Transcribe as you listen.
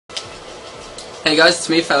Hey guys, it's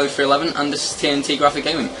me, Fellow311, and this is TNT Graphic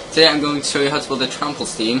Gaming. Today I'm going to show you how to build a Trample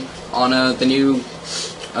team on the new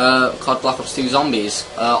COD Black Ops 2 Zombies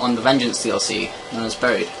on the Vengeance DLC, known as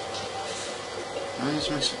Buried. Why is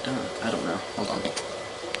it so dark? I don't know. Hold on.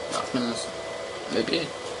 Darkness. Maybe.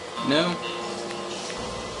 No.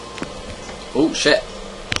 Oh shit.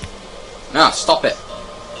 No, stop it.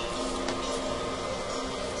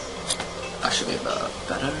 That should be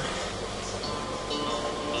better.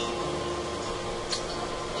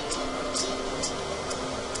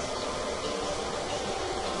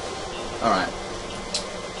 Alright.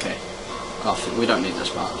 Okay. Oh, we don't need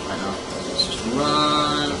this part right now. Let's just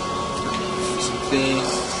run.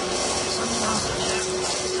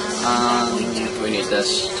 And we need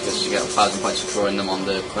this because you get 1,000 points for throwing them on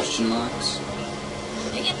the question marks.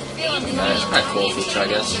 It's quite a cool feature, I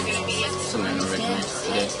guess. Something original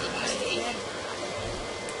to do.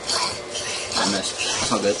 I missed.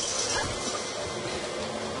 That's not good.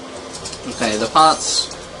 Okay, the parts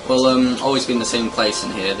will always be in the same place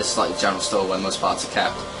in here. This is like the general store where most parts are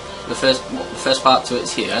kept. The first part to it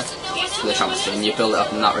is here, for the trample team. You build it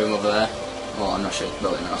up in that room over there. Well, I'm not sure if you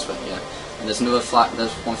build it in else, but yeah. And there's another flag.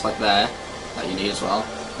 There's one flag there that you need as well.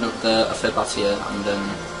 No, a third part here, and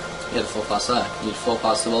yeah, the 4 parts there. You need 4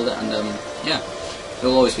 parts to build it, and yeah,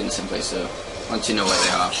 they'll always be in the same place. So once you know where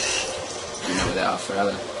they are, you know where they are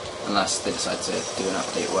forever, unless they decide to do an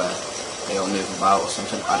update where they all move about or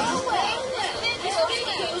something. I don't know.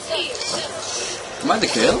 Am I the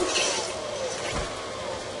girl?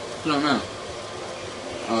 I don't know.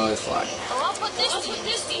 Oh, the flag.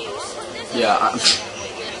 Yeah,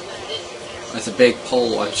 it's a big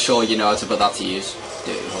pole. I'm sure you know how to put that to use.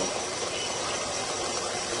 Dirty hole.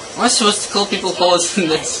 Am I supposed to call people whores in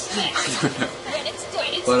this? I don't know.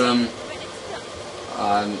 But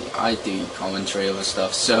I do commentary over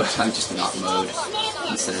stuff, so I'm just in that mode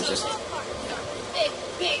instead of just.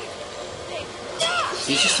 Yeah.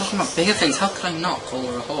 He's just talking about bigger things. How could I not call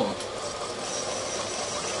her a whore?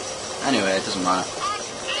 Anyway, it doesn't matter.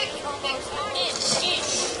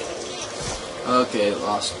 Okay,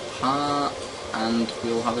 last part, and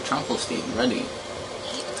we'll have a trample team ready.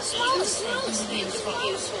 Even the smallest thing can be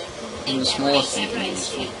useful. Even the smallest thing can be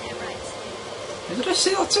useful. Did I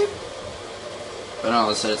say that too? But no,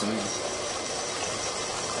 I said it to me.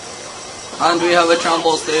 And we have a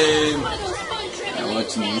trample team! Now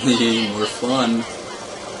it's more fun.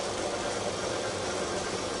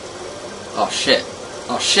 Oh shit.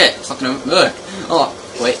 Oh shit, it's not gonna work. Oh,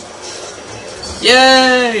 wait.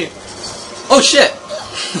 Yay! Oh shit!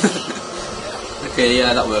 Okay,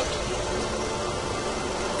 yeah, that worked.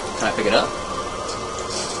 Can I pick it up?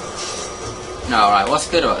 No, alright, what's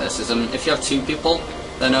good about this is if you have 2 people,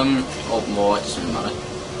 then or more, it doesn't really matter.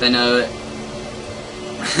 Then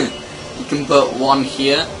you can put one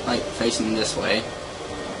here, like facing this way.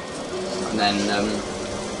 And then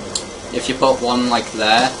if you put one like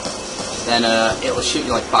there, then it will shoot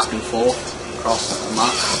you like back and forth across the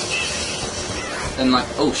map. Then like,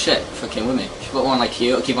 oh shit, fucking with me. If you put one like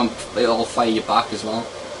here, it'll fire you back as well.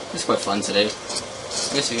 It's quite fun to do.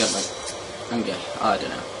 I guess you get like, okay, I don't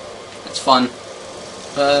know. It's fun.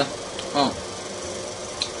 Well,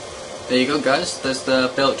 there you go guys. There's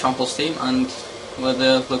the built Trample's team and where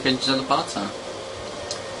the locations of the parts are.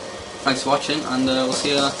 Thanks for watching, and we'll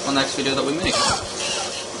see you on the next video that we make.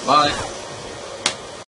 Bye.